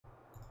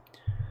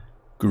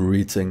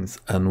Greetings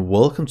and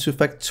welcome to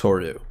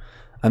Factorio.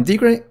 I'm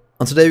Dgray,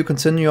 and today we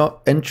continue our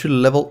entry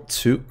level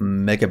to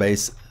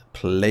Megabase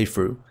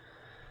playthrough.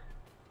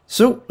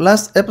 So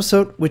last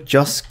episode we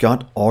just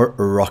got our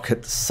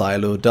rocket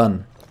silo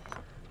done.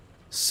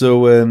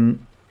 So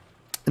in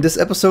this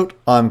episode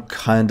I'm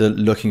kinda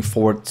looking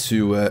forward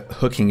to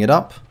hooking it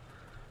up,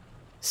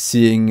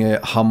 seeing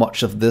how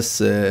much of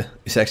this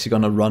is actually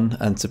gonna run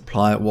and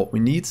supply what we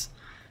need,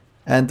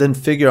 and then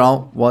figure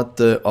out what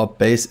our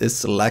base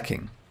is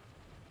lacking.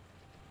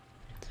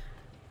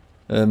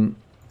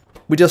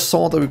 We just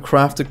saw that we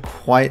crafted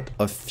quite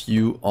a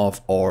few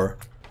of our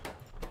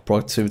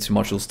productivity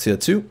modules tier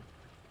 2.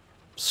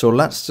 So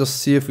let's just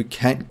see if we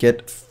can't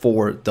get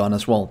 4 done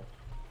as well.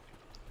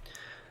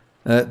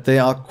 They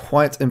are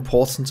quite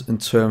important in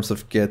terms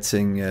of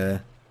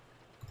getting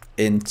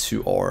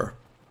into our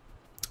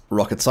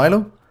rocket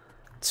silo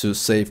to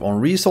save on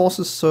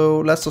resources.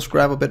 So let's just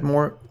grab a bit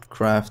more,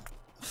 craft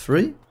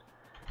 3,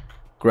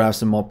 grab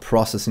some more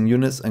processing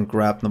units and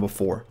grab number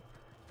 4.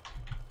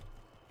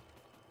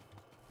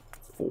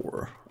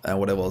 And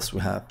whatever else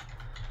we have.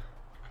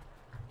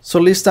 So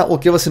at least that will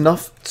give us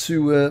enough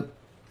to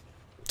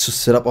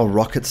set up our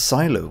rocket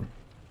silo.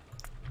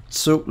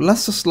 So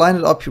let's just line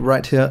it up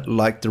right here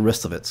like the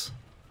rest of it.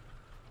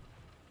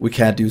 We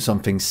can do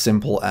something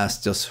simple as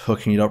just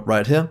hooking it up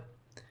right here,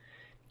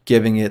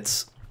 giving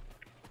it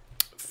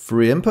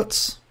 3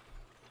 inputs.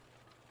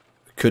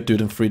 We could do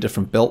it in 3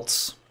 different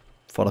belts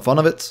for the fun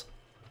of it.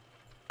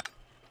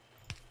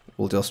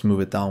 We'll just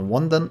move it down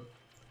 1 then.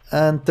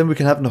 And then we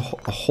can have a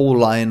whole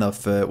line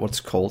of what's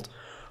called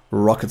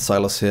rocket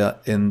silos here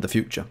in the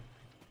future.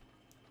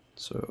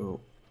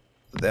 So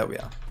there we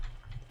are.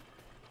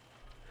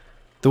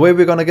 The way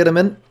we're gonna get them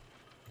in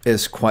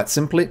is quite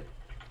simply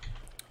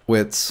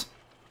with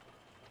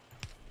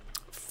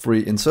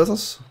 3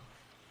 inserters.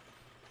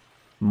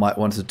 Might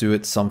want to do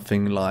it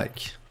something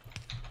like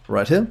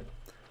right here,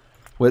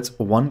 with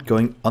 1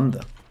 going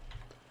under.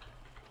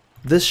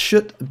 This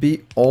should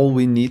be all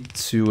we need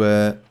to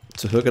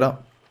hook it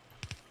up,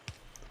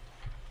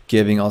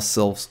 giving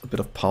ourselves a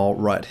bit of power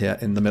right here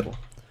in the middle.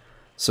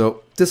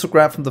 So this will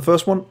grab from the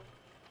first one,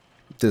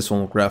 this one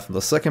will grab from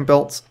the second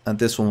belt, and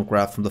this one will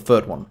grab from the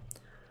third one.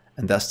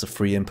 And that's the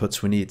 3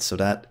 inputs we need, so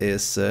that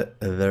is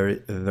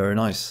very, very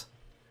nice.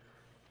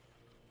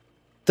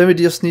 Then we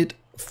just need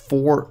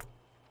 4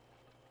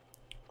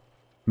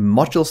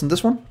 modules in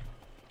this one,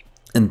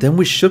 and then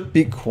we should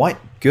be quite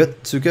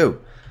good to go.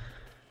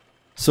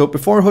 So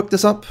before I hook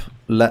this up,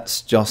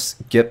 let's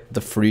just get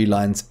the 3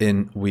 lines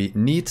in we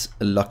need.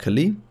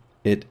 Luckily,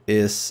 it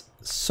is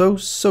so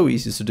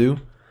easy to do.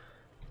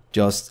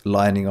 Just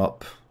lining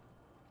up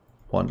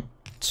 1,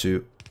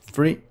 2,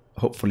 3.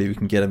 Hopefully we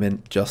can get them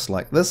in just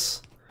like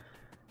this.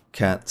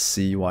 Can't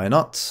see why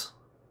not.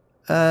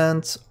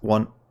 And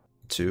 1,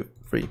 2,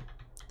 3.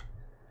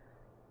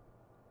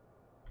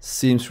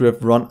 Seems we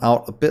have run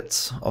out a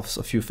bit of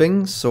a few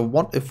things. So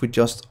what if we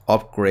just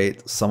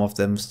upgrade some of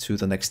them to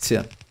the next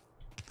tier?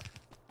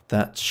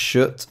 That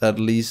should at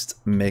least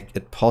make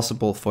it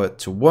possible for it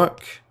to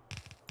work.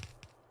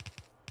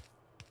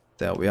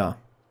 There we are.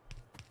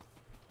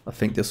 I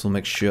think this will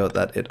make sure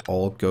that it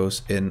all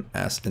goes in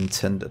as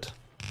intended.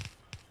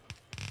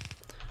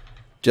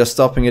 Just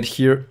stopping it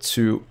here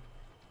to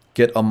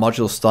get our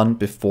modules done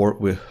before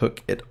we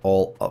hook it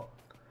all up.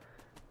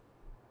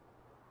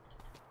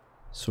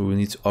 So we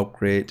need to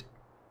upgrade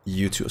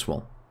you 2 as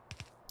well.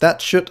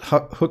 That should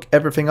hook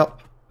everything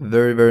up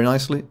very, very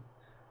nicely.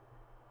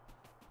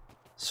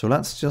 So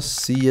let's just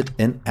see it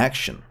in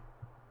action.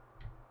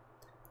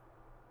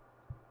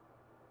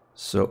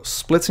 So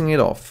splitting it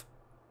off.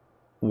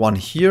 1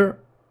 here.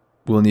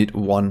 We'll need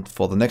 1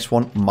 for the next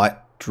one. Might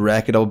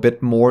drag it out a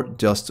bit more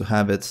just to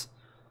have it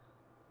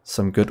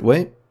some good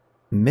way.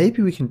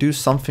 Maybe we can do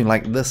something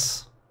like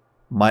this.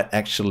 Might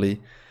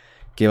actually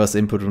give us the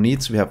input we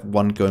need. So we have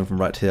 1 going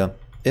from right here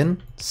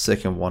in.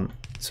 Second one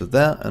to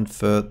there. And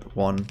third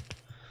one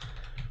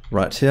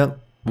right here.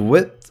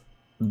 With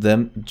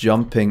them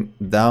jumping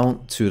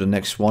down to the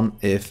next one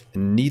if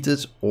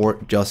needed, or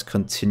just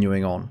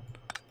continuing on.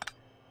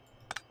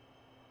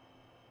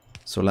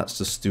 So let's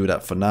just do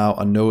that for now.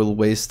 I know it'll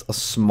waste a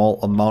small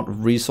amount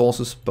of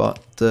resources, but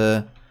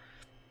that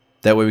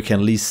way we can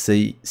at least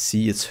see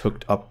it's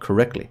hooked up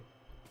correctly.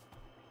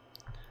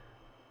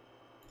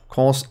 Of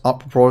course,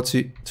 up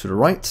priority to the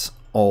right,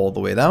 all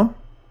the way down.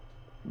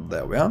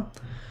 There we are.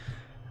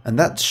 And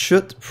that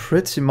should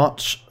pretty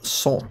much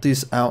sort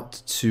these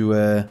out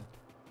to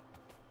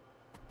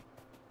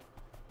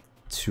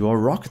our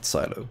rocket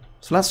silo.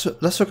 So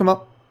let's hook them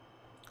up.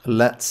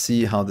 Let's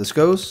see how this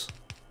goes.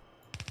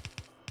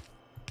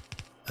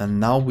 And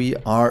now we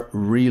are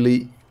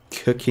really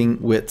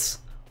cooking with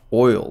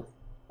oil,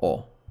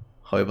 or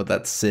however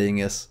that saying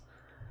is.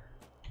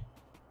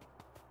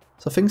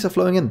 So things are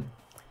flowing in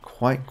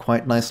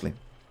quite nicely.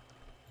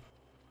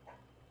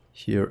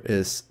 Here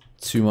is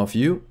 2 more of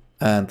you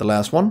and the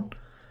last one.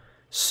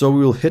 So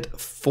we'll hit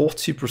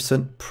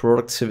 40%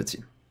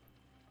 productivity.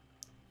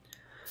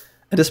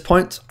 At this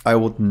point, I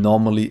would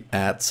normally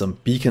add some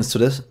beacons to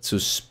this to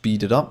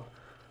speed it up.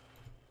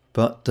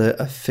 But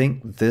I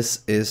think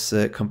this is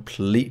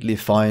completely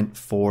fine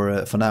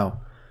for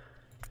now.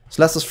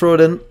 So let's just throw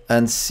it in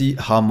and see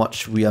how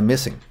much we are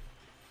missing.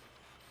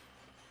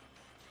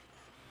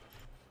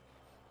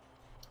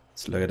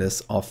 Let's look at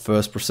this, our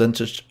first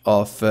percentage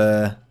of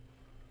our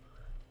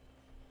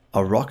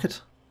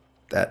rocket.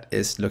 That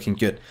is looking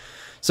good.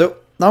 So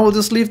now we'll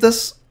just leave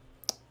this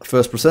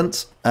first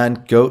percent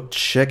and go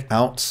check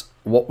out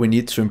what we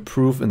need to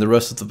improve in the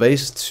rest of the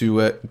base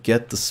to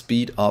get the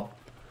speed up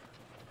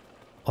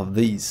of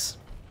these.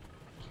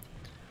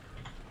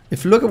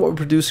 If you look at what we're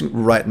producing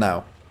right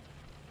now,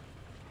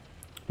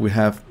 we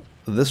have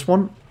this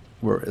one.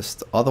 Where is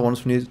the other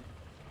ones we need?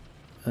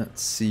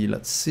 Let's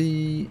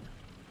see.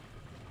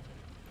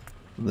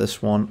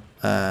 This one,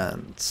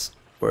 and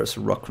where's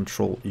the rock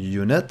control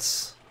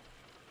units?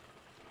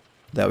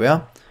 There we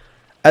are.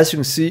 As you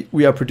can see,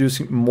 we are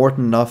producing more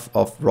than enough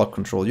of rock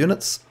control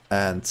units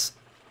and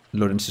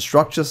load into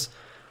structures.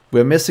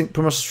 We're missing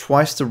pretty much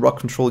twice the rock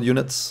control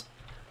units.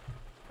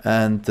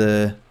 And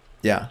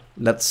yeah,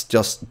 let's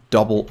just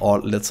double our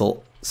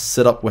little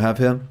setup we have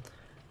here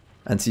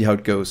and see how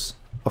it goes.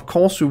 Of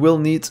course, we will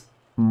need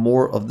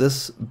more of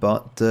this,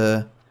 but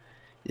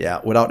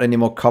yeah, without any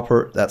more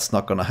copper, that's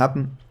not gonna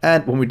happen.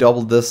 And when we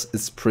double this,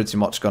 it's pretty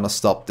much gonna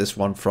stop this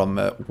one from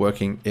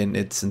working in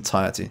its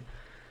entirety.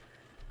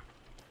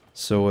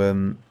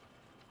 So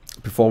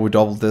before we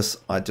double this,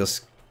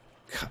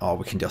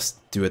 we can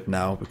just do it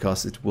now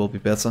because it will be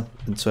better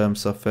in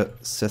terms of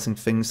setting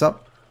things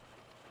up.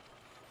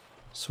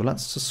 So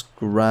let's just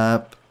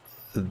grab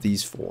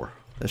these four.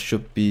 They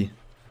should be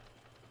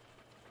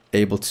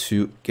able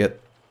to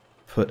get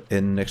put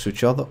in next to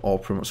each other, or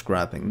pretty much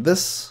grabbing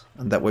this,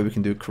 and that way we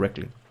can do it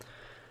correctly.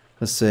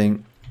 Just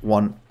saying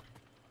 1,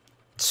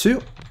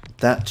 2.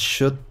 That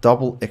should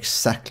double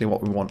exactly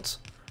what we want.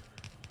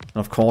 And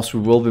of course, we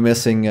will be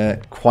missing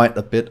quite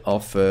a bit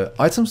of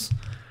items.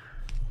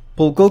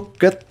 We'll go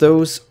get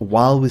those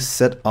while we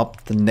set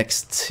up the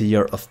next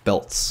tier of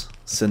belts,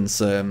 since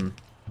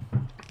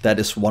that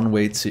is one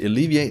way to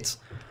alleviate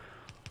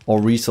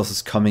our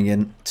resources coming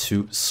in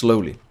too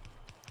slowly.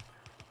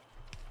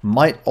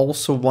 Might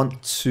also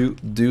want to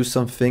do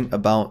something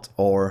about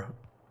our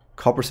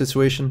copper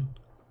situation.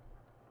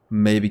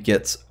 Maybe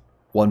get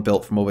one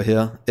belt from over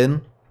here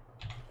in.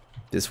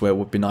 This way it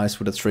would be nice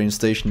with a train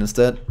station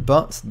instead,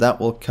 but that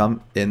will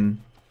come in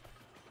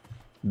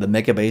the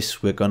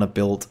Megabase we're gonna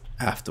build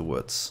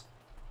afterwards.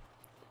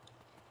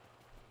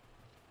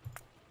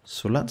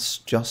 So let's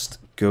just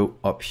go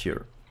up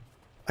here.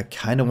 I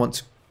kind of want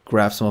to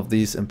grab some of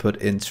these and put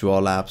into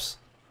our labs.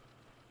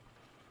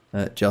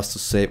 Just to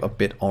save a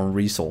bit on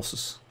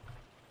resources.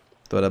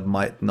 Though that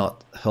might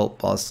not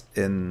help us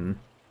in...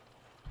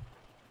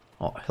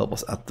 or help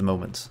us at the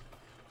moment.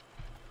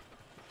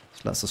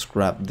 So let's just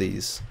grab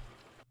these.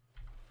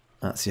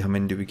 Let's see how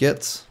many do we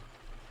get.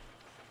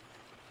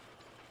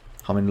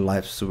 How many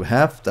lives do we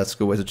have? That's a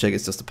good way to check,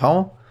 it's just the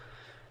power.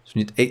 So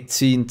we need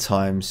 18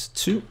 times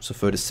 2, so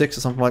 36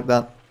 or something like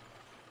that.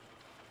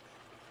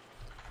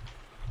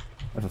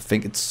 If I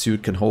think it's 2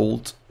 it can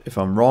hold. If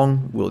I'm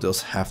wrong, we'll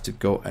just have to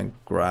go and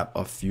grab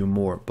a few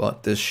more,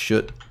 but this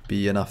should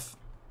be enough.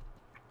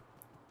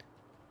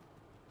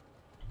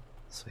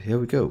 So here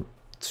we go,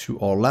 to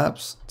our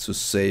labs to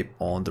save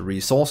on the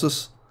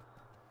resources.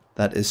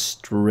 That is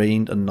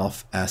strained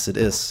enough as it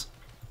is.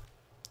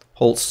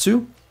 Holds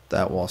 2,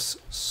 that was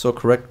so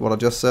correct what I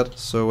just said.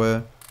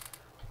 So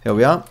here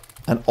we are,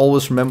 and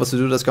always remember to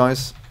do this,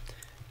 guys.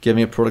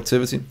 Giving it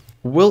productivity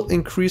will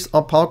increase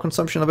our power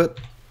consumption a bit.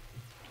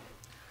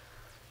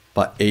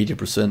 By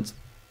 80%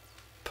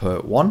 per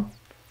one,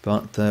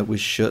 but we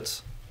should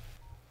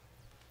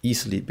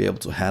easily be able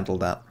to handle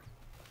that.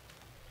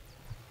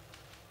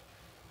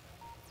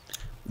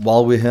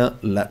 While we're here,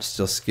 let's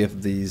just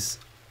give these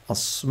a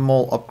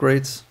small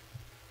upgrade,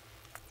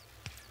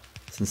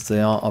 since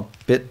they are a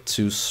bit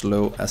too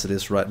slow as it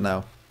is right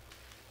now.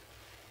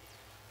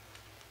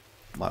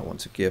 Might want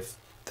to give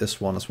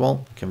this one as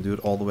well. Can we do it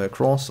all the way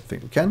across? I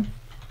think we can.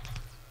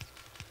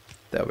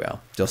 There we are,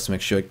 just to make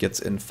sure it gets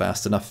in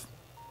fast enough.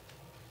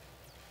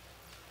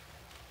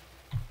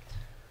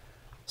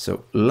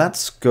 So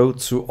let's go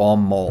to our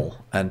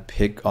mall and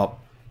pick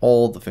up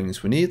all the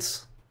things we need.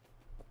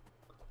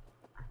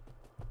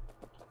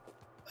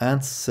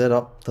 And set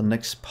up the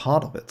next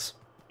part of it,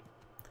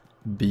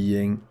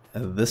 being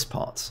this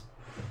part.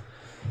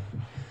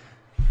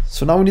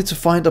 So now we need to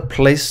find a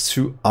place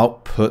to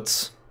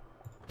output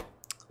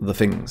the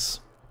things.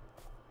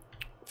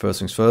 First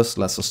things first,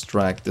 let's just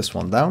drag this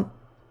one down.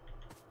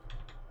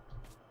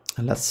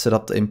 And let's set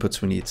up the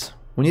inputs we need.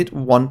 We need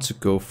one to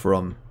go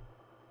from...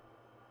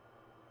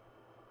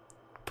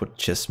 put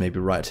chest maybe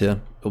right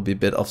here. It'll be a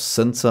bit off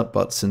center,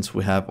 but since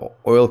we have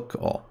oil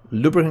or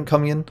lubricant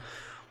coming in,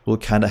 we'll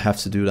kind of have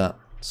to do that.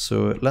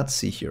 So let's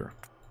see here.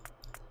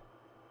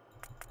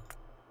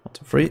 1,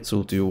 2, 3. So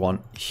we'll do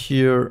one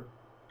here,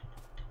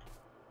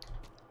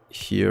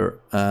 here,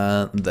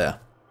 and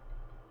there.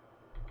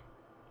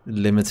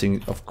 limiting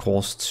it, of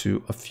course,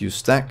 to a few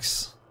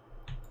stacks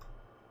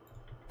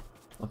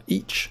of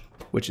each,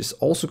 which is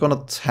also going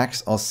to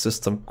tax our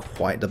system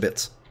quite a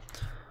bit.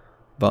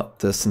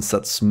 But since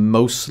that's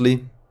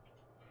mostly,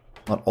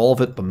 not all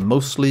of it, but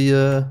mostly,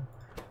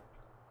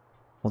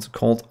 what's it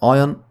called,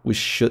 iron, we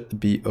should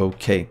be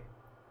okay.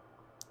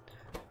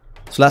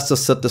 So let's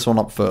just set this one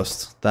up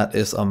first. That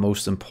is our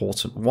most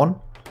important one.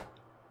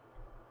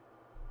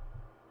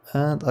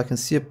 And I can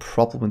see a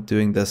problem with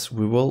doing this.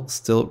 We will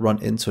still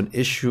run into an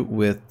issue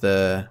with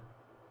the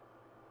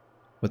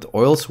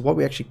oil. So what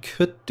we actually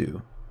could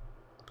do,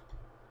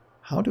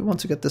 how do we want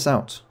to get this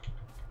out?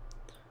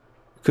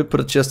 We could put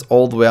a chest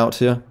all the way out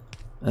here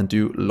and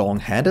do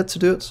long-handed to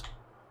do it.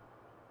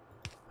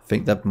 I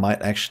think that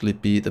might actually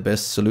be the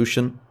best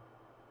solution,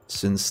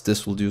 since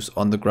this will use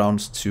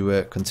undergrounds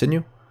to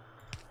continue.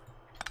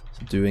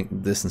 So doing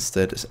this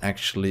instead is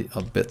actually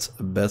a bit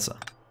better.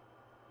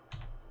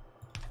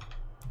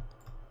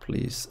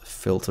 Please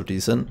filter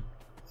these in,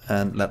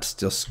 and let's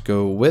just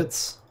go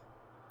with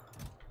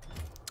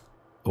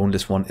only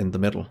this one in the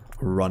middle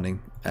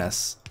running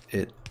as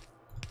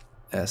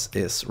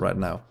is right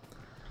now,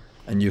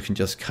 and you can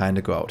just kind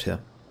of go out here.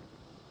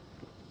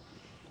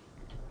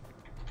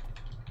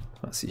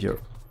 Let's see here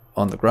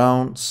on the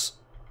grounds.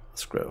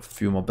 Let's grab a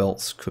few more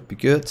belts, could be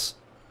good,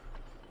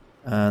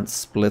 and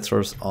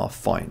splitters are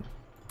fine.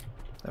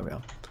 There we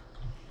are.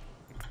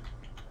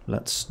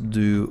 Let's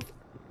do,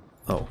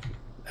 oh,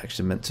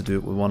 actually meant to do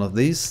it with one of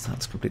these.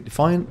 That's completely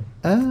fine.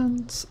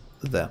 And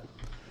there.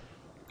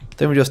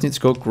 Then we just need to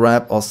go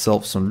grab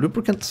ourselves some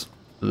lubricant.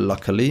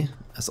 Luckily,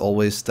 as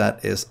always,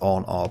 that is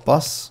on our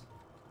bus.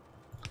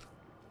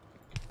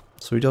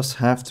 So we just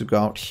have to go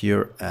out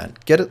here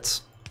and get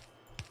it.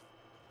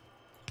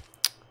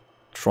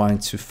 Trying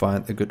to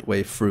find a good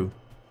way through.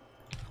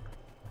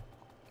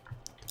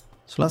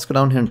 So let's go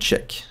down here and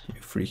check. You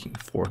freaking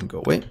four can go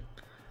away.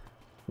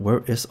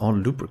 Where is our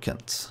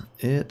lubricant?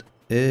 It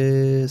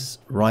is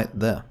right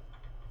there.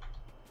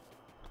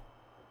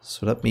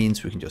 So that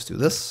means we can just do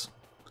this,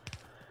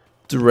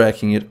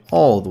 dragging it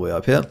all the way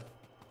up here.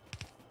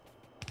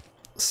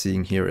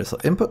 Seeing here is our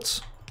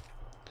input,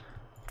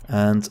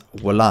 and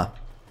voila.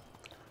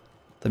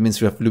 That means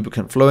we have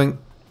lubricant flowing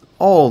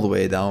all the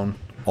way down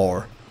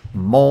our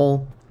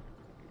mall.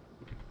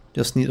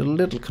 Just need a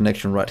little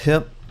connection right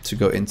here to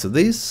go into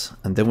these,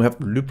 and then we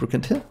have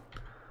lubricant here.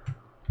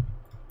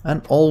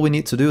 And all we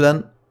need to do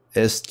then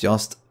is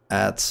just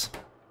add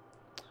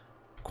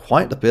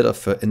quite a bit of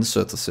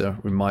inserters here.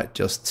 We might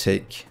just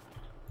take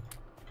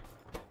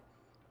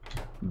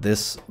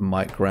this,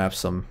 might grab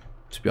some,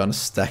 to be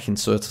honest, stack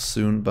inserters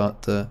soon,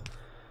 but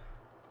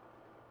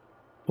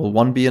will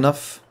one be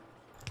enough?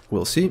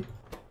 We'll see.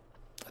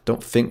 I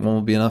don't think one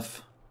will be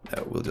enough.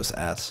 No, we'll just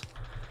add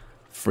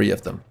 3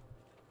 of them.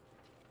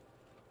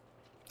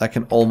 That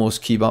can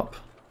almost keep up.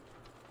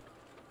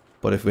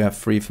 But if we have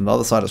 3 from the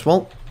other side as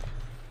well,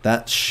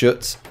 that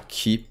should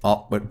keep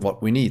up with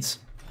what we need.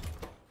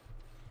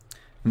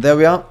 And there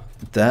we are.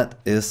 That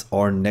is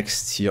our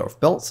next tier of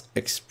belts,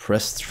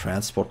 express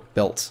transport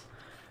belt.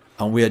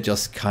 And we are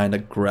just kind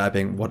of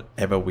grabbing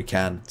whatever we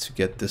can to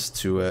get this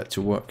to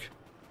work.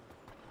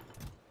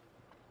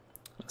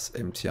 Let's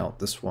empty out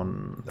this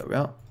one. There we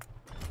are.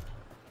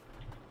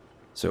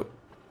 So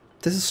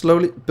this is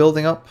slowly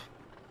building up.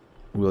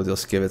 We'll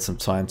just give it some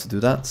time to do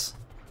that.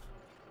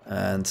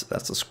 And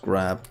let's just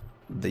grab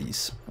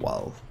these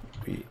while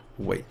we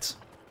wait.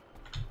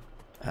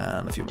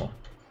 And a few more.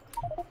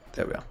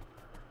 There we are.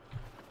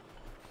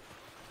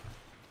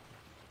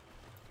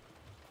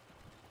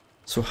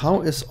 So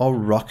how is our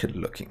rocket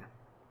looking?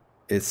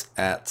 It's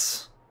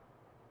at,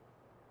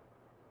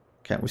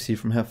 can't we see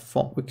from here?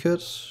 Thought we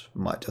could.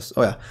 Might just,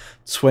 oh yeah,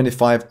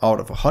 25 out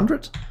of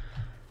 100.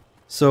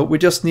 So we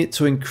just need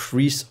to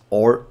increase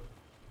our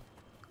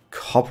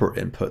copper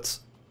input.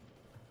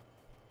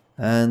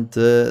 And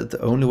the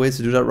only way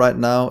to do that right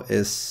now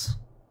is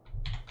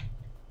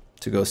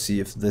to go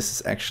see if this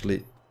is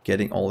actually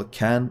getting all it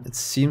can. It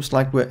seems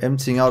like we're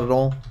emptying out it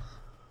all.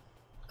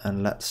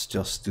 And let's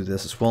just do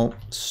this as well.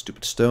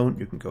 Stupid stone,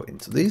 you can go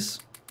into these.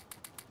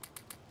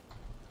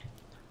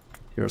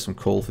 Here's some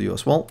coal for you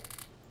as well.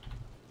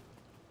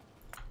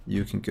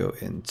 You can go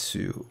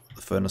into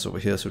the furnace over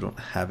here so we don't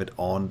have it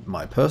on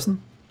my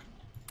person.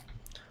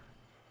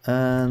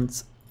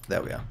 And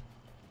there we are.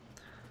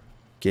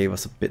 Gave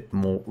us a bit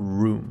more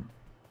room.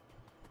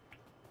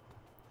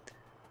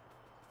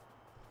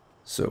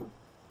 So,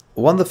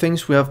 one of the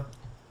things we have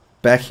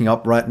backing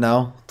up right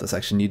now that's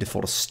actually needed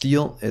for the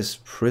steel is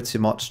pretty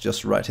much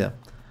just right here.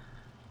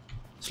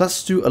 So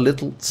let's do a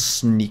little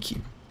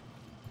sneaky.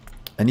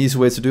 An easy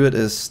way to do it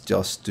is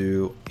just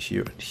do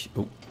here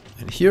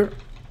and here.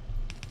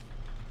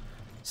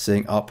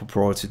 Saying output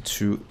priority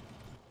to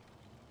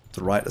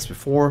the right as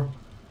before.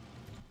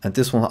 And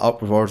this one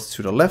output priority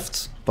to the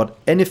left. But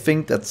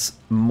anything that's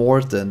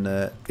more than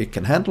it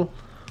can handle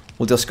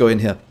will just go in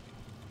here.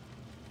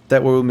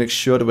 That way we'll make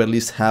sure that we at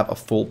least have a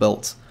full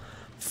belt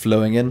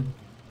flowing in,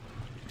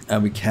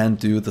 and we can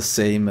do the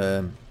same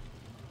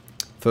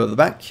further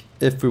back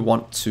if we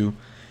want to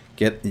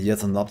get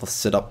yet another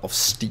setup of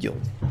steel.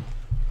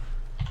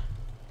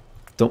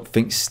 Don't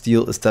think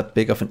steel is that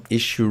big of an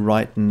issue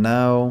right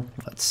now.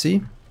 Let's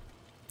see.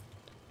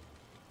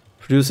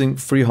 Producing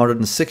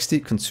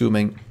 360,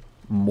 consuming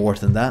more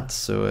than that,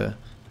 so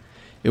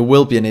it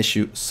will be an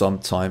issue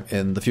sometime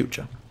in the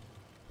future.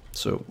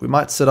 So we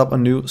might set up a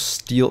new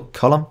steel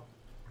column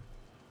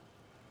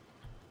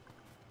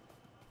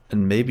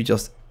and maybe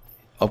just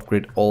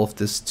upgrade all of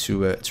this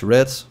to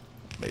red.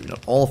 Maybe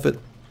not all of it,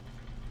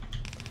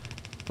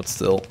 but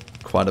still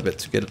quite a bit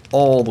to get it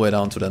all the way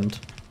down to the end.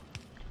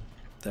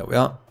 There we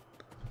are.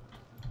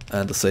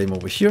 And the same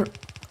over here.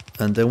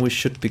 And then we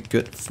should be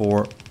good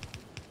for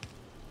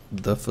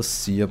the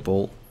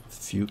foreseeable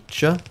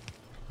future.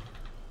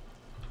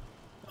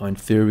 Oh, in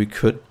theory we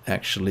could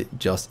actually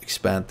just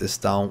expand this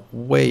down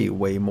way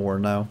more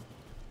now.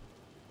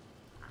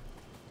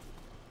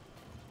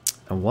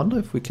 I wonder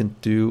if we can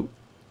do...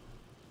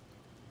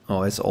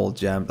 Oh, it's all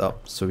jammed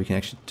up, so we can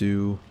actually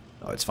do...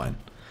 Oh, it's fine.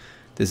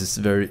 This is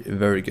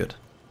very good.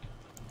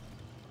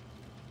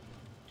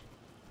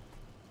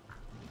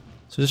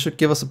 So this should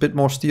give us a bit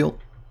more steel.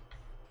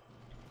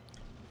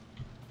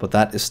 But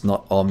that is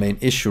not our main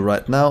issue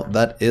right now.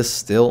 That is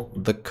still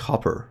the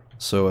copper.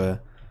 So,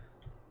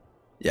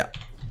 yeah.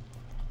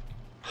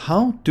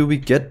 How do we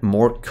get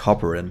more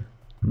copper in?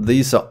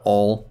 These are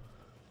all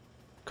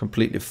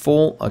completely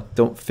full. I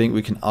don't think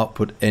we can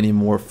output any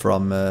more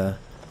from the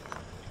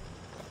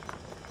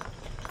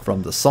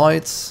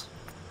sides.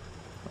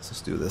 Let's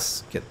just do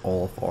this. Get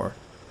all of our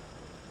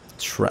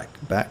track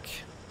back.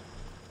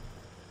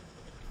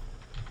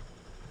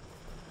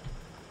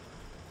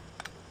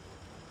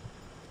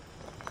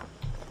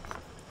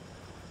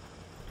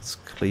 Let's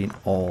clean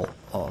all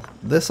of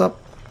this up.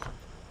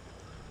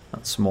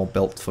 That's more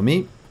belt for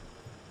me.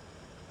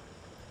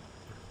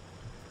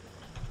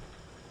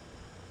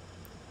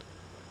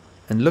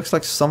 And it looks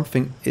like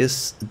something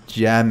is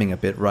jamming a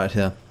bit right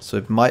here. So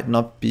it might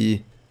not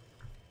be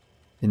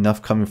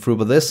enough coming through,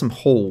 but there's some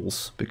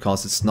holes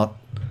because it's not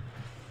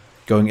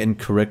going in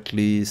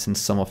correctly since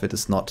some of it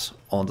is not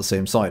on the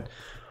same side.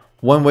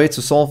 One way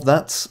to solve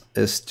that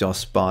is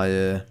just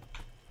by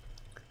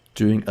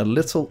doing a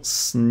little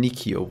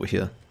sneaky over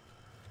here.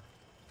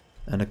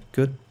 And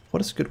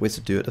what is a good way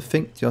to do it? I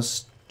think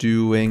just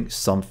doing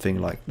something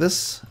like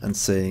this and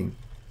saying,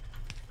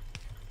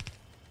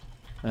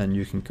 and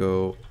you can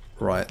go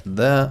right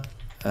there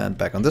and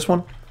back on this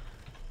one.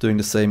 Doing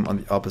the same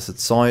on the opposite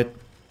side.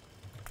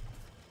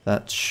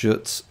 That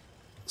should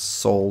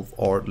solve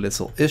our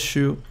little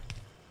issue.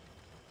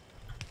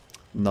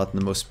 Not in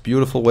the most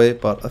beautiful way,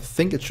 but I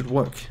think it should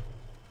work.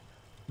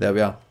 There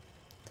we are.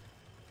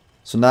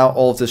 So now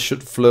all of this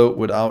should flow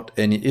without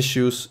any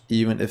issues,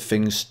 even if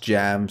things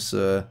jams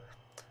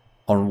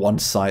on one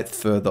side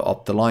further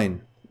up the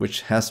line,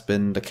 which has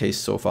been the case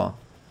so far.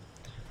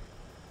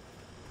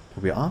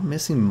 We are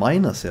missing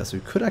miners here, so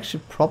we could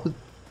actually probably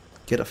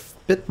get a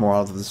bit more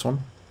out of this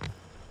one.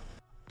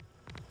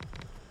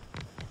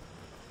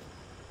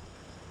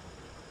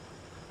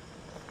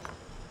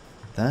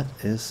 That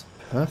is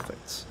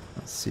perfect.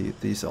 Let's see,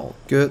 these are all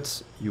good.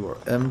 You are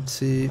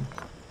empty.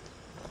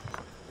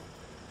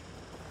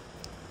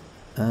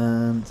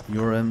 And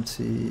you're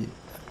empty.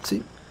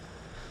 Empty.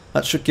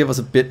 That should give us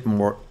a bit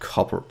more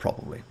copper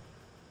probably.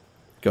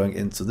 Going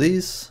into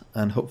these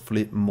and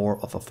hopefully more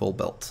of a full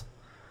belt.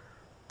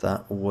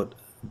 That would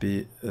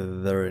be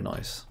very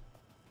nice.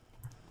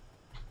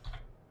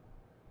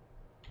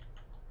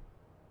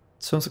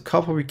 In terms of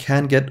copper, we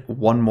can get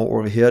one more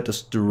over here,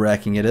 just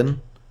dragging it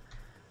in.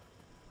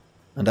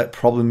 And that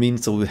probably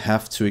means that we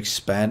have to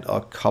expand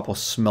our copper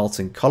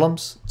smelting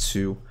columns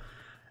to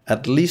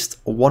at least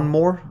one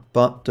more.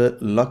 But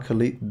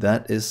luckily,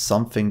 that is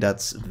something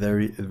that's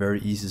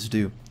very easy to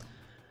do.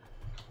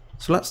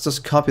 So let's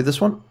just copy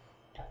this one.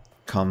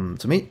 Come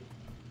to me.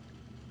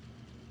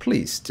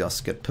 Please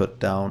just get put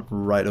down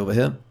right over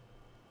here,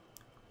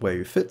 where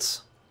you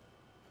fit.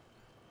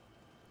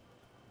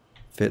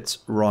 Fits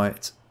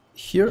right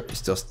here.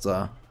 It's just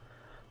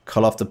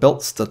color of the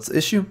belts that's the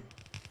issue.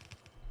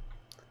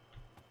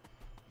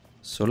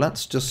 So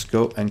let's just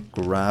go and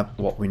grab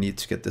what we need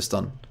to get this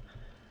done.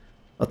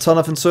 A ton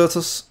of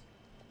inserters.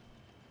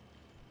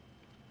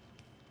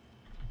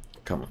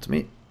 Come on to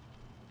me.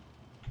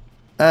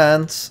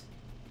 And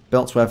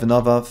belts we have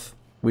enough of.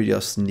 We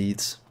just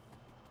need...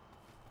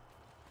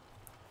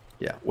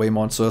 yeah, way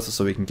more inserters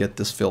so we can get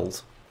this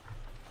filled.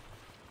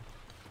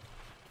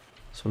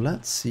 So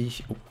let's see.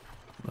 Oh,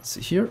 let's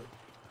see here.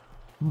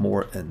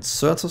 More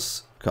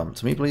inserters. Come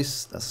to me,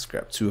 please. Let's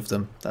grab 2 of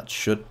them. That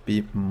should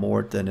be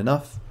more than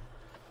enough.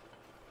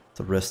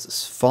 The rest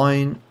is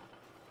fine.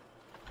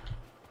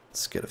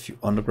 Let's get a few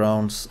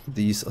undergrounds.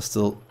 These are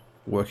still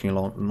working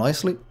along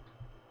nicely.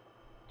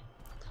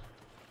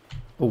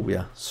 Oh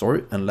yeah,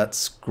 sorry. And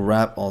let's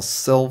grab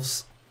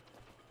ourselves.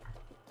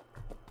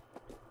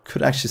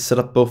 Could actually set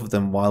up both of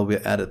them while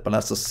we're at it, but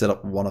let's just set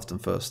up one of them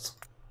first.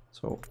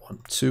 So 1,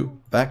 2,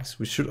 back.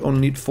 We should only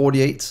need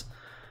 48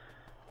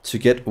 to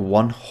get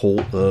one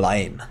whole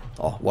line,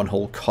 or one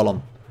whole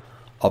column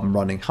up and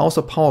running. How's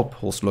the power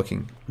poles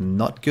looking?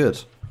 Not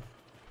good.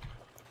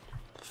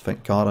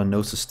 Thank God I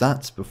noticed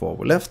that before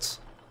we left.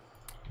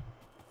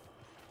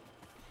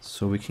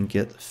 So we can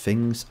get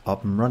things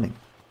up and running.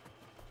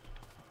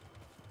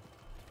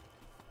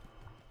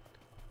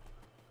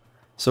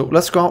 So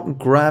let's go out and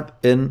grab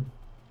in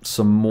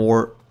some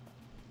more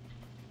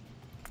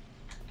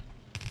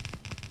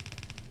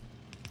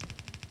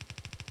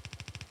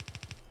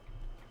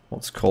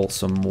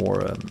some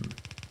more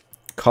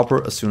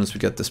copper as soon as we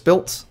get this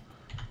built,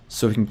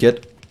 so we can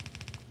get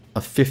a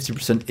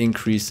 50%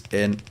 increase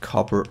in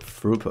copper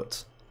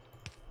throughput.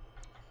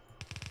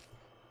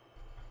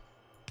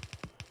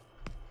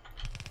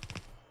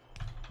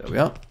 There we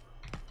are.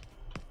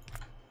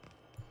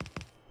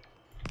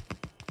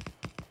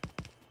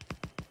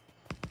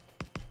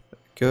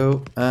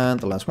 Go, and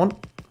the last one.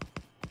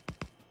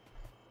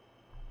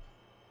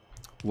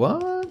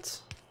 What?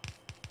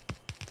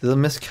 Did I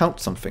miscount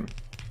something?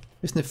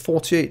 Isn't it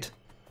 48?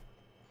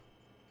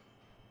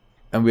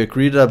 And we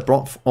agreed that I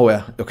brought... Oh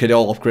yeah, okay, they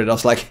all upgraded. I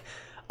was like,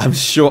 I'm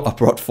sure I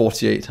brought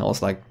 48. I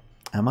was like,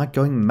 am I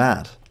going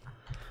mad?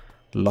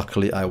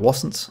 Luckily I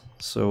wasn't,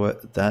 so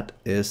that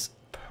is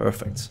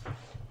perfect.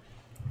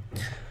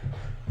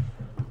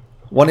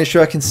 One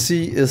issue I can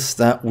see is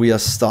that we are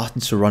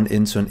starting to run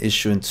into an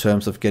issue in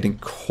terms of getting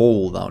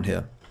coal down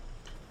here.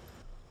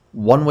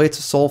 One way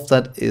to solve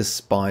that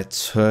is by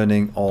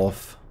turning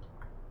off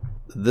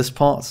this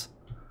part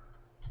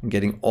and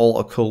getting all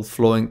our coal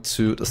flowing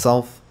to the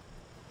south.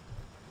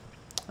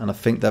 And I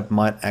think that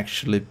might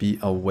actually be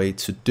a way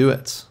to do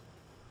it,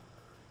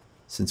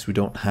 since we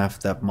don't have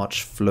that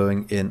much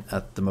flowing in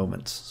at the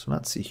moment. So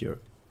let's see here.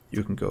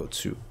 You can go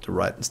to the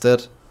right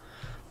instead.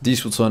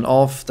 These will turn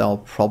off. That will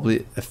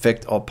probably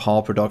affect our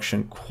power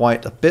production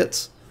quite a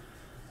bit.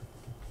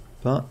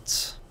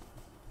 But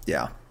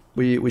yeah,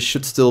 we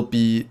should still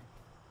be...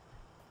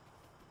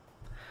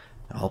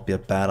 That'll be a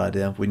bad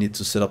idea. We need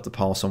to set up the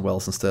power somewhere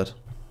else instead.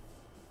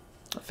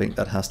 I think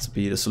that has to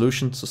be the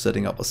solution. So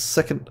setting up a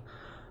second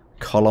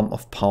column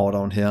of power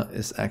down here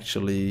is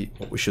actually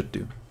what we should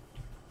do.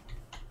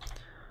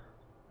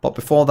 But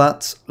before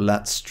that,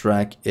 let's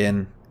drag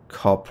in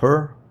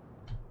copper.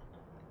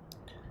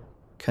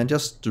 Can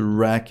just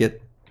drag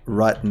it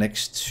right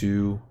next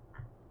to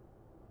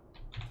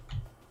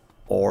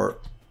our,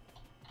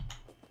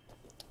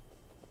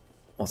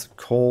 what's it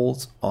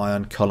called,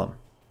 iron column.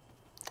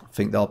 I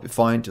think that'll be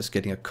fine, just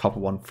getting a copper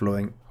one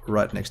flowing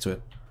right next to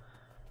it.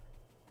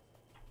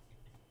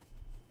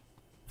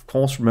 Of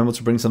course, remember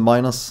to bring some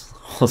miners,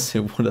 else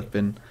it would have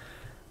been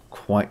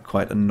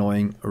quite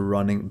annoying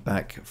running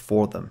back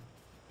for them.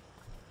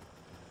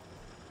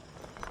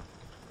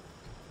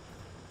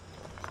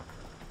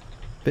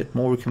 Bit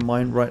more we can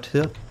mine right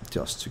here,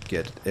 just to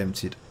get it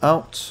emptied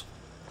out.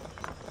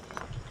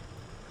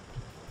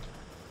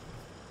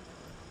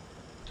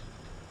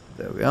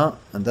 There we are,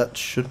 and that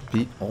should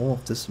be all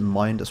of this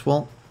mined as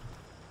well.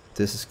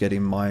 This is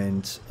getting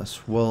mined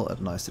as well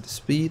at nice steady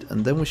speed,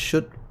 and then we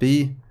should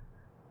be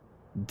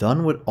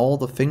done with all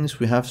the things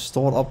we have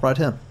stored up right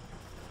here.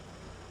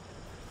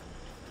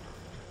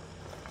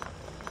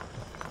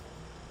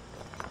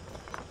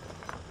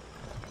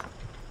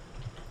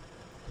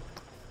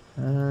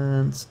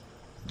 And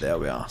there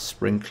we are,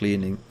 spring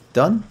cleaning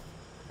done.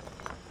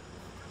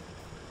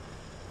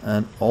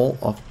 And all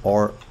of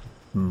our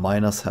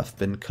miners have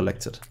been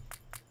collected.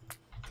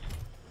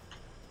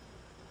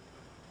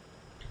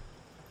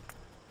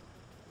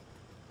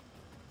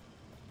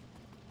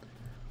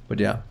 But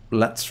yeah,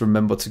 let's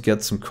remember to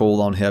get some coal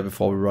down here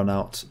before we run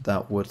out.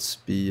 That would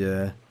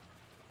be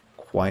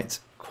quite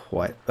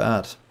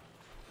bad.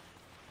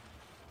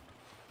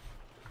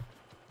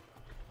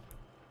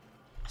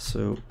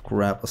 So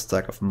grab a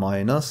stack of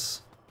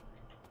miners.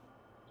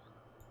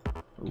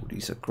 Oh,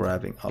 these are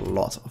grabbing a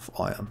lot of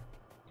iron.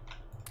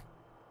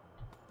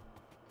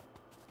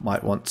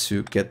 Might want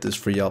to get this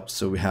free up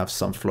so we have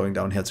some flowing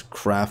down here to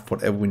craft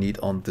whatever we need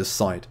on this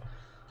side.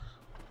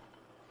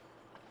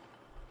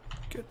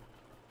 Good.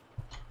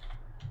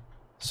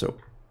 So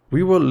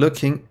we were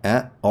looking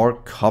at our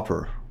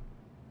copper.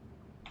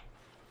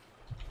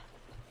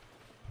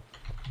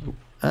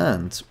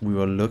 And we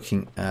were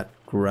looking at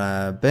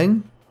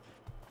grabbing...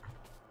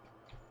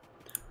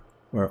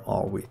 Where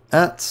are we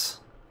at?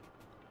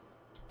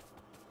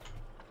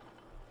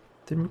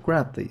 Didn't we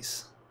grab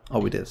these? Oh,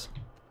 we did.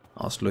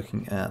 I was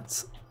looking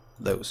at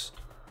those.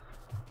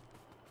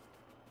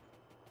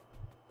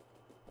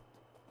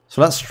 So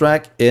let's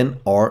drag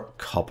in our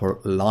copper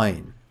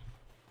line.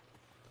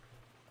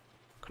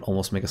 Can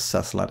almost make a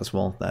satellite as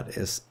well. That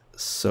is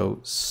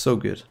so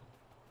good.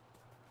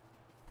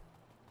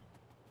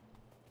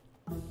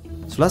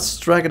 So let's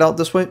drag it out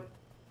this way.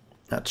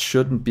 That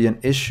shouldn't be an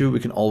issue. We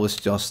can always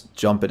just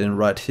jump it in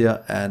right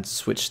here and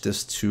switch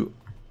this to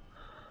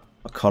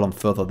a column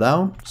further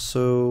down.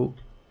 So,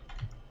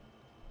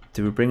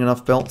 did we bring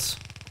enough belts?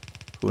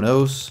 Who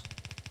knows?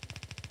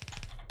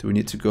 Do we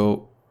need to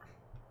go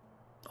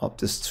up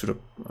this to the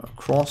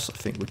cross? I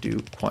think we do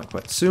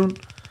quite soon.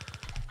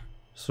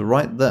 So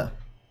right there.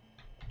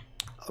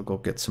 I'll go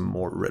get some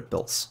more red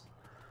belts.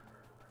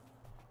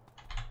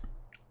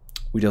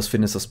 we just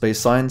finished the space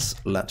science.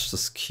 Let's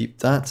just keep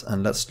that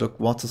and let's look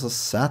what does a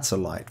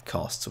satellite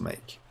cost to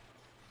make.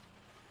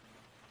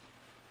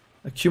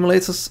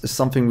 Accumulators is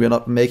something we're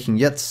not making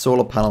yet.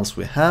 Solar panels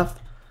we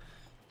have.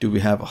 Do we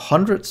have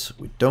 100?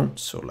 We don't,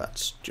 so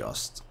let's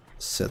just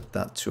set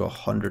that to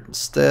 100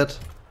 instead.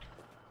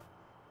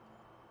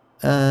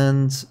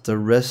 And the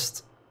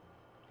rest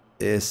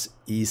is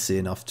easy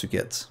enough to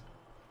get.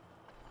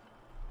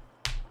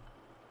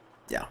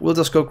 Yeah, we'll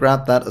just go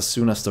grab that as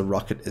soon as the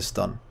rocket is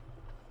done.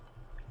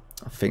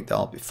 I think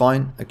that'll be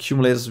fine.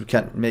 Accumulators we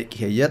can't make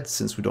here yet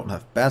since we don't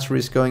have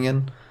batteries going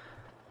in.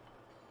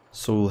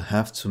 So we'll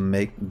have to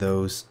make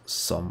those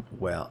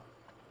somewhere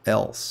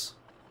else.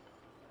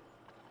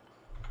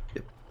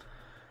 Yep.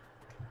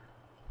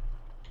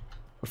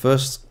 But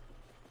first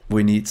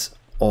we need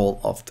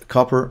all of the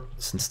copper,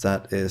 since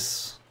that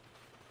is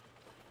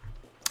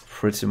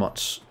pretty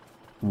much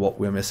what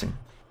we're missing.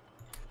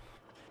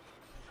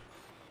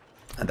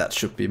 And that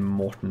should be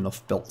more than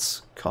enough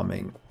belts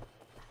coming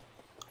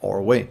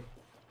our way.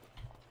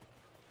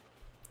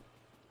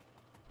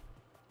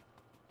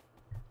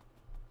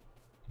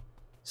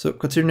 So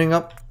continuing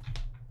up,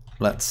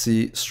 let's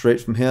see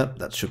straight from here.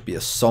 That should be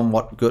a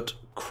somewhat good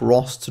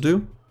cross to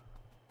do.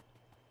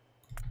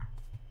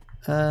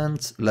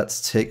 And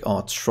let's take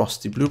our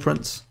trusty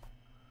blueprints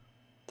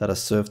that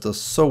has served us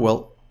so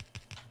well.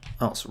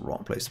 Oh, it's the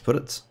wrong place to put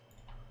it.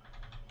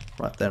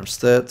 Right there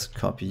instead.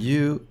 Copy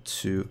you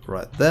to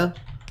right there.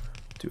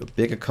 Do a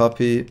bigger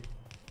copy.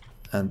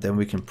 And then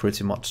we can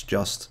pretty much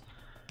just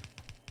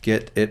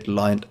get it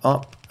lined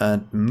up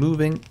and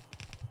moving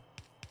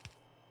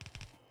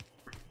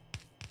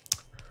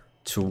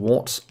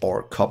towards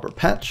our copper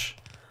patch.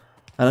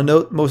 And I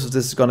know most of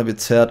this is going to be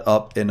teared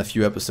up in a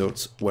few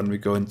episodes when we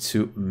go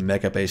into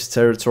Megabase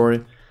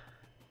territory.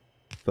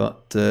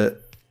 But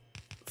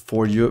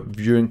for your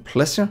viewing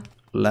pleasure,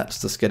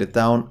 let's just get it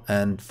down,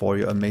 and for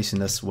your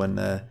amazingness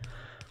when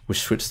we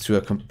switch to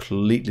a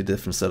completely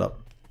different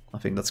setup. I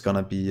think that's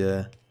gonna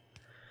be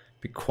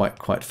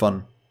quite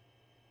fun.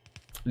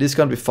 It is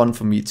gonna be fun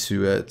for me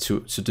to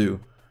do.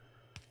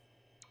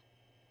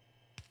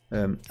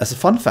 As a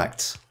fun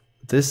fact,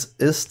 this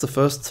is the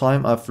first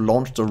time I've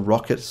launched a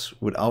rocket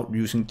without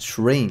using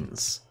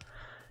trains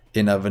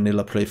in a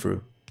vanilla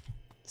playthrough.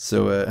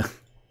 So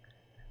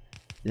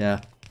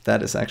yeah,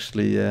 that is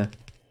actually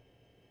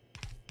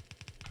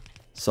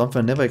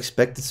something I never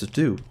expected to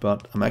do,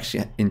 but I'm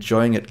actually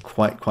enjoying it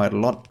quite a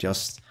lot.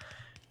 Just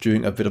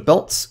doing a bit of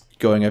belts,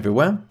 going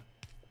everywhere.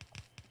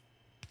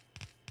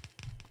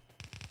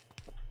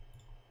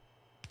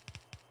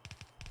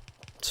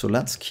 So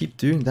let's keep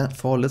doing that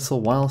for a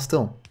little while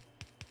still.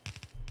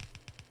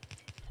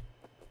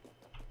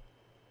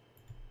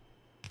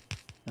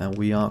 And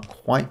we are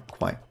quite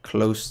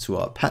close to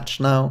our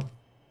patch now.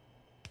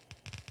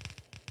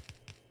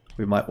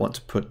 We might want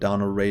to put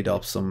down a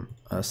radar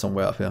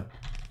somewhere up here.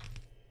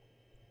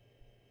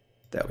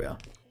 There we are.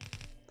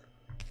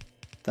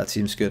 That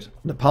seems good.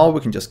 The power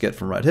we can just get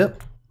from right here.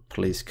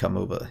 Please come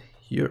over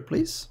here,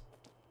 please.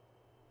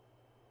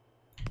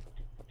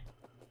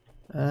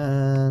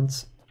 And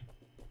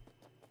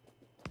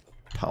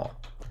power.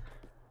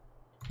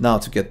 Now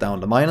to get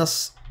down the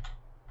minus,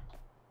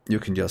 you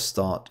can just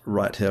start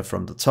right here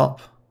from the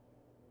top.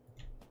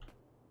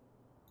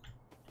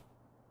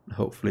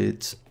 Hopefully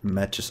it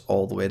matches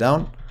all the way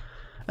down.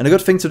 And a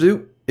good thing to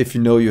do, if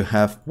you know you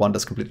have one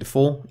that's completely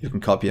full, you can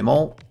copy them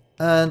all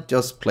and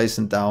just place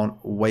them down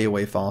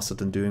way faster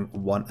than doing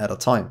one at a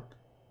time.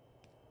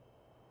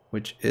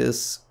 Which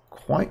is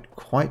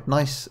quite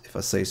nice, if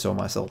I say so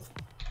myself.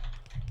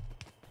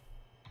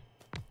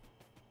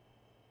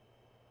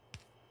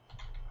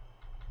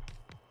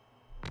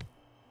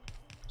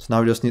 So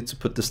now we just need to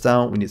put this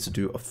down. We need to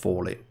do a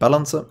 4-lane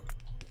balancer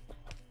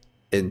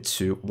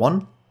into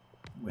 1.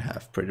 We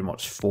have pretty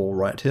much 4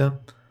 right here.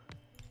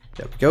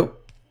 There we go.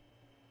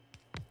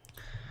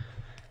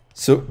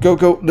 So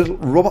go little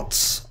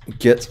robots,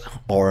 get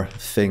our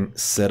thing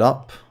set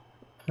up.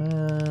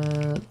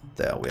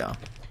 There we are.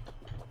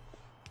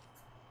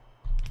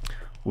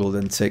 We'll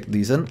then take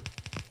these in.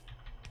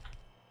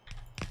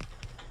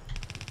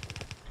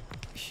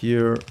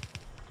 Here.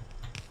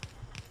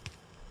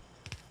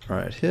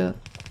 Right here.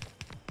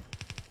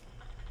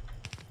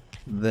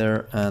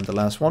 There, and the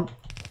last one.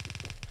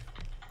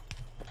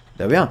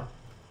 There we are.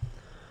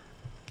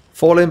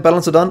 4-lane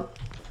balancer done.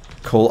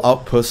 Coal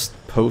outpost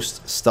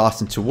post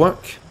starting to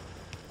work.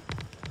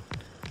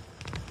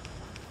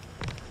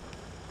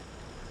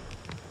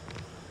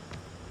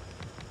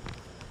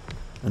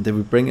 And did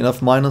we bring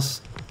enough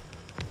miners?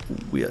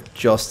 We are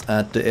just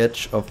at the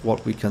edge of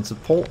what we can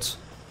support.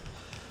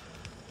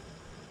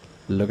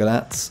 Look at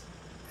that.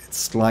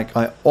 It's like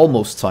I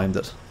almost timed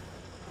it.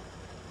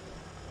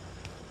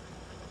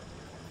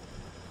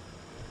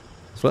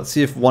 So let's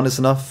see if 1 is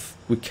enough.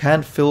 We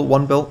can fill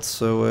 1 belt,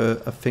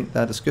 so I think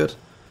that is good.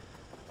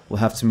 We'll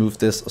have to move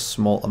this a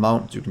small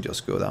amount. You can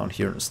just go down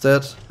here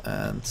instead,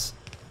 and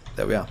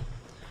there we are.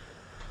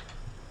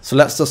 So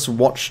let's just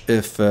watch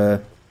if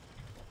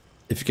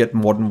you get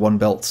more than 1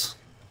 belt.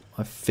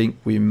 I think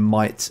we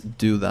might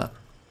do that.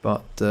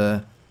 But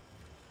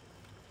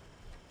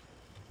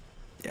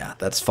yeah,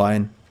 that's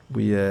fine.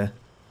 We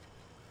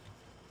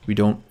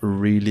don't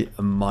really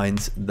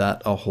mind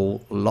that a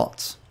whole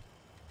lot.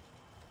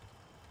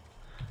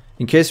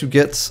 In case we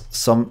get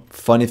some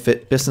funny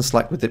fit business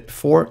like we did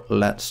before,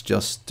 let's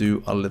just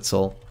do a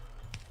little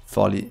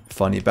funny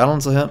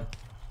balancer here.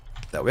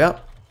 There we are.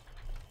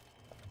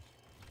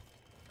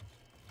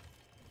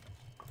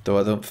 Though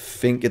I don't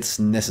think it's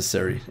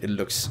necessary. It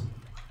looks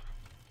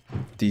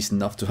decent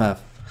enough to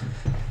have.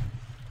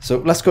 So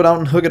let's go down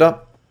and hook it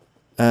up.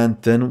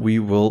 And then we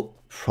will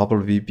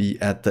probably be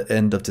at the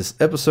end of this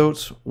episode,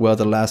 where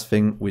the last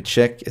thing we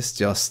check is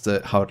just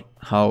how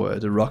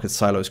the rocket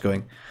silo is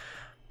going.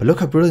 But look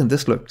how brilliant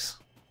this looks.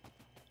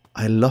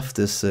 I love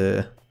this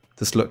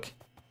this look.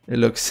 It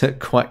looks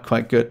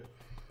quite good.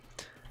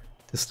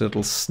 This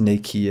little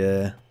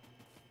snaky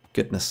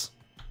goodness.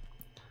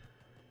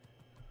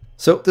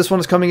 So this one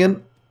is coming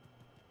in.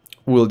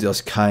 We'll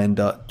just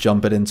kinda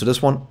jump it into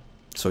this one.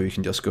 So you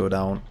can just go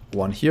down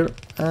one here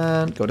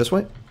and go this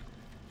way.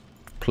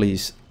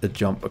 Please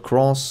jump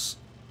across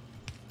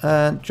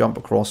and jump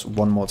across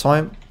one more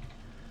time.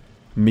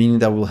 Meaning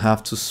that we'll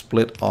have to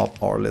split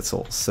up our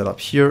little setup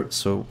here.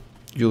 So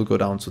you'll go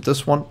down to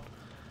this one.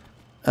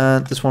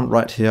 And this one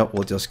right here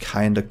will just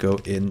kinda go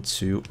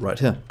into right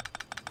here.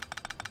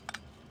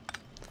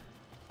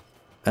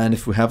 And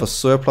if we have a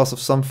surplus of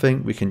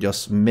something, we can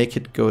just make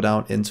it go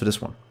down into this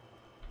one.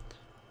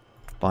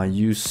 By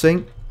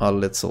using a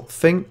little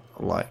thing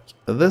like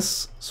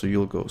this. So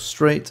you'll go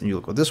straight and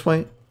you'll go this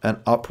way. And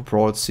up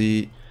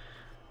proportionally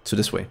to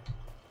this way.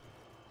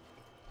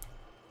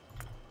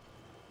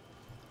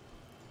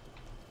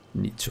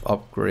 Need to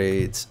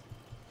upgrade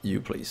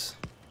you, please.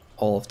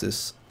 All of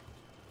this.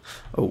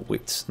 Oh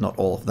wait, not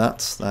all of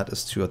that. That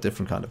is to a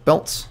different kind of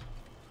belt.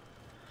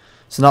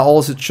 So now all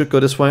of it should go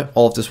this way.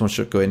 All of this one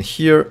should go in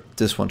here.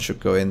 This one should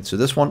go into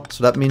this one.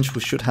 So that means we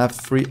should have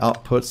 3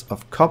 outputs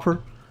of copper.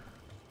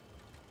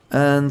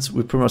 And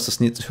we pretty much just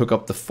need to hook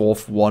up the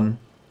 4th one.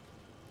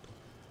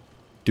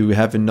 Do we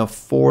have enough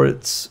for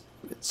it?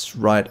 It's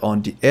right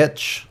on the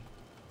edge.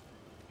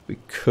 We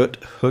could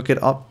hook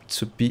it up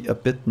to be a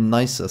bit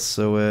nicer.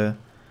 So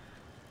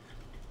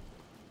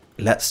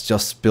let's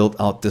just build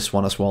out this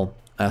one as well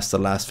as the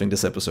last thing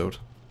this episode.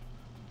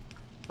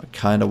 I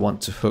kind of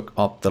want to hook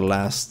up the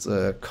last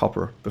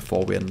copper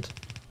before we end.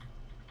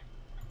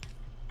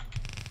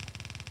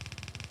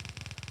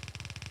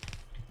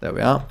 There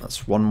we are.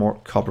 That's one more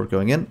copper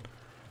going in.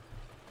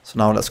 So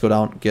now let's go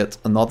down, get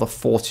another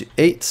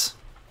 48.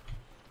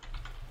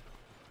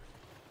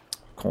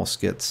 Of course,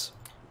 get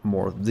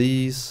more of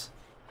these.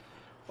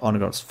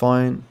 Underground's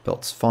fine.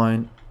 Belt's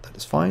fine. That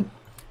is fine.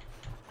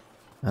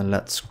 And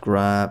let's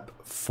grab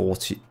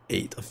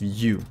 48 of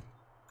you.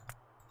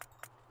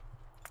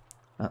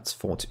 That's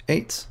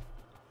 48.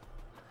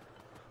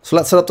 So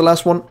let's set up the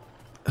last one.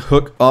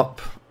 Hook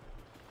up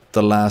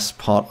the last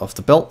part of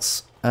the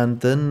belts.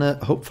 And then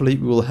hopefully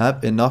we will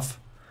have enough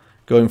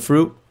going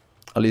through.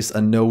 At least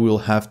I know we'll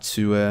have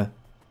to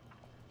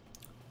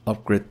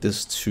upgrade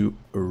this to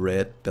a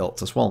red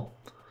belt as well.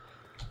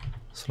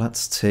 So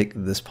let's take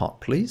this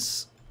part,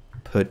 please.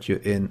 Put you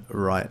in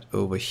right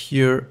over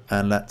here.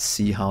 And let's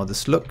see how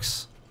this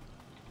looks.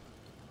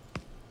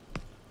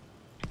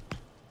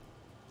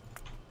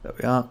 There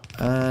we are,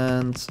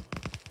 and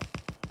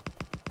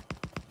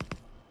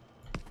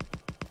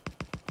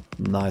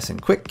nice and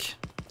quick,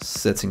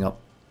 setting up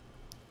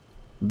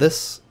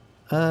this,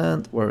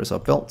 and where is our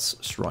belts?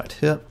 It's right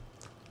here.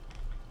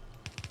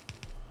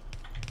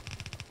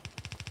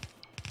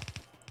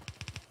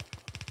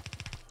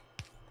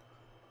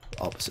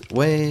 Opposite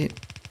way.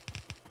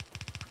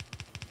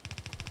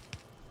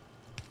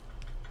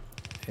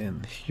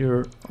 In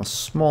here, a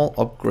small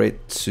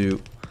upgrade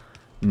to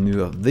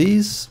new of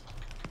these.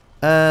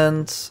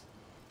 And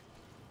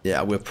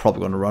yeah, we're probably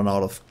going to run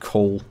out of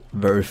coal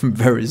very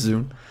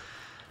soon.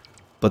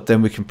 But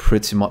then we can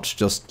pretty much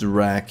just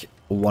drag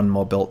one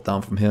more belt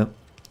down from here.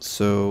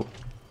 So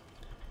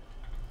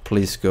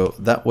please go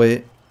that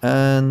way.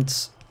 And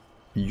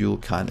you'll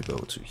kind of go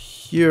to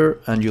here.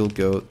 And you'll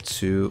go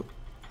to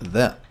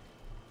there.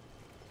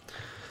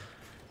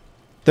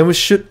 Then we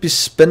should be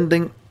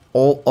spending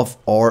all of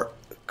our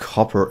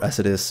copper as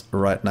it is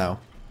right now.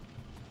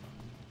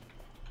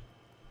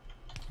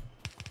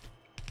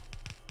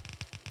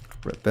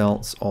 Red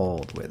belts all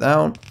the way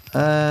down,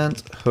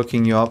 and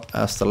hooking you up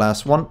as the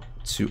last one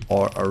to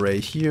our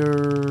array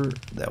here.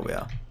 There we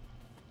are.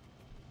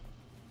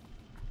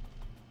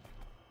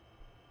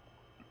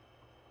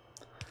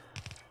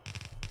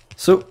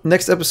 So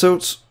next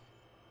episodes,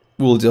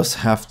 we'll just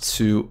have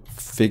to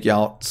figure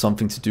out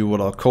something to do with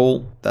our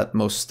coal. That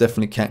most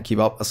definitely can't keep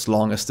up as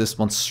long as this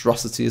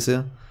monstrosity is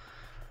here.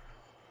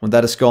 When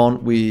that is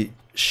gone, we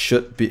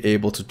should be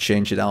able to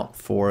change it out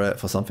for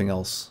something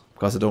else.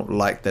 Because I don't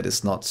like that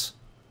it's not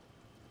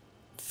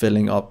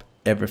filling up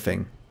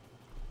everything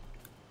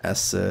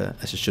as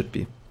it should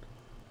be.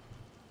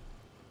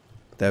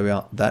 There we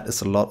are. That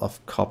is a lot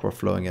of copper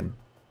flowing in.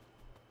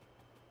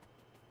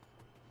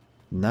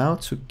 Now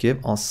to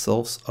give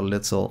ourselves a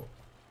little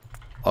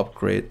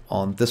upgrade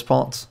on this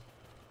part,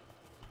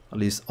 at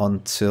least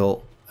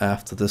until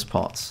after this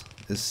part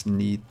is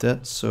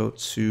needed. So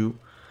to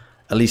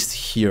at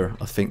least here,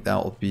 I think that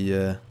will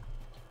be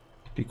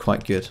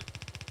quite good.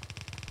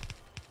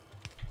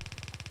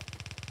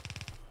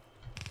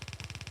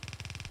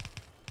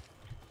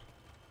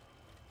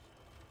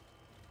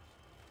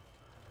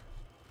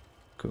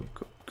 Go,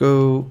 go,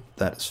 go.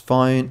 That is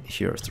fine.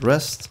 Here's the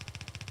rest.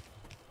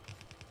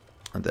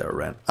 And they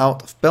ran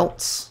out of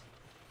belts.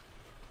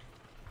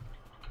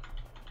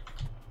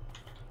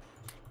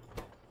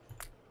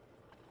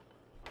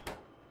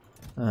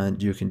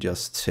 And you can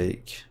just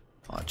take...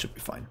 Oh, it should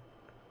be fine.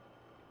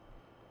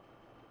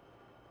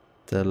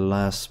 The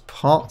last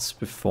parts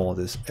before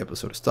this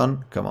episode is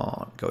done. Come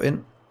on, go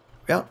in.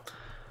 Yeah.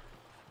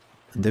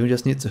 And then we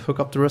just need to hook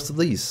up the rest of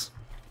these.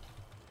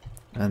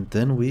 And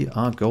then we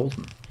are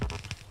golden.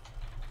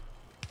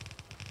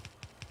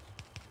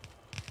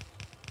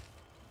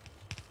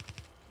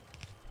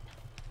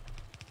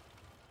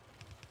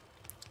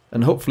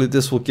 And hopefully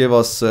this will give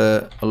us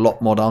a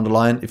lot more down the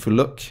line. If we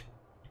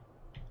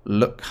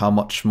look how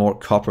much more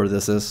copper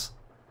this is.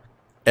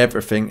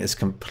 Everything is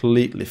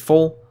completely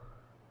full.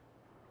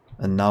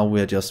 And now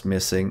we're just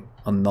missing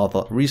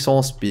another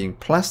resource, being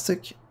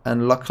plastic.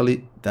 And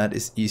luckily that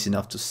is easy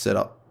enough to set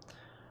up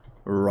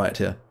right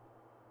here.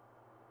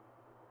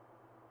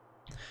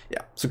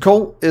 Yeah, so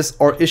coal is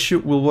our issue.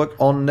 We'll work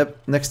on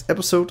next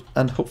episode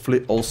and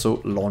hopefully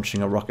also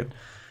launching a rocket.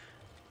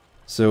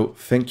 So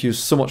thank you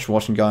so much for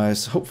watching,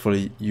 guys.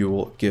 Hopefully you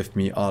will give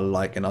me a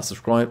like and a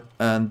subscribe,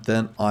 and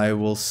then I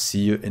will see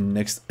you in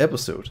next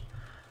episode.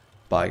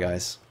 Bye,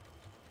 guys.